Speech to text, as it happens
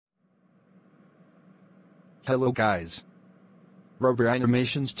Hello guys. Roblox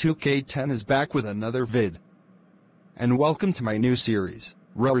Animations 2K10 is back with another vid. And welcome to my new series,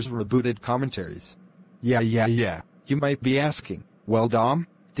 Roblox Rebooted Commentaries. Yeah, you might be asking, well Dom,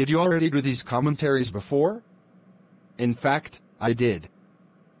 did you already do these commentaries before? In fact, I did.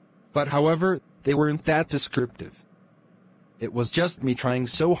 But however, they weren't that descriptive. It was just me trying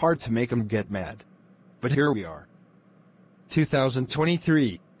so hard to make them get mad. But here we are.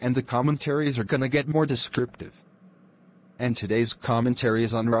 2023, and the commentaries are gonna get more descriptive. And today's commentary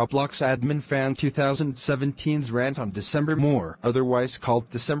is on Roblox admin fan 2017's rant on December More, otherwise called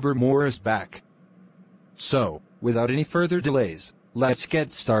December More is back. So, without any further delays, let's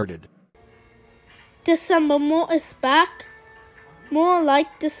get started. December More is back? More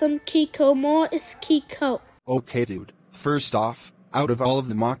like December Kiko, More is Kiko. Okay dude, first off, out of all of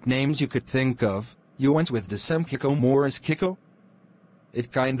the mock names you could think of, you went with December Kiko More is Kiko?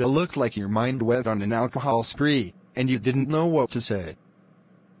 It kinda looked like your mind went on an alcohol spree, and you didn't know what to say.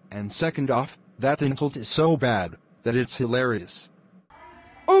 And second off, that insult is so bad, that it's hilarious.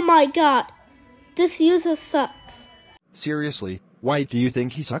 Oh my god, this user sucks. Seriously, why do you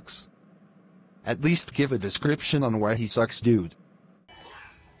think he sucks? At least give a description on why he sucks, dude.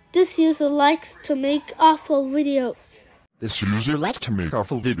 This user likes to make awful videos. This user likes to make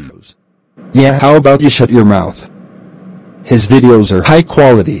awful videos. Yeah, how about you shut your mouth? His videos are high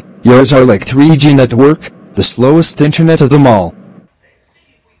quality, yours are like 3G network, the slowest internet of them all.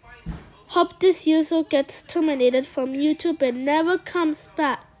 Hope this user gets terminated from YouTube and never comes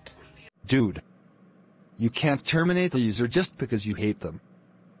back. Dude, you can't terminate the user just because you hate them.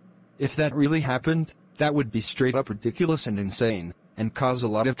 If that really happened, that would be straight up ridiculous and insane, and cause a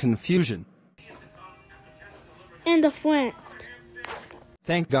lot of confusion. End of rant.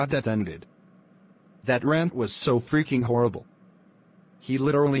 Thank God that ended. That rant was so freaking horrible. He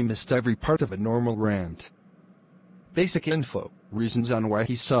literally missed every part of a normal rant. Basic info, reasons on why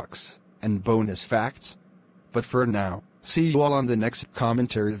he sucks, and bonus facts. But for now, see you all on the next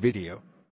commentary video.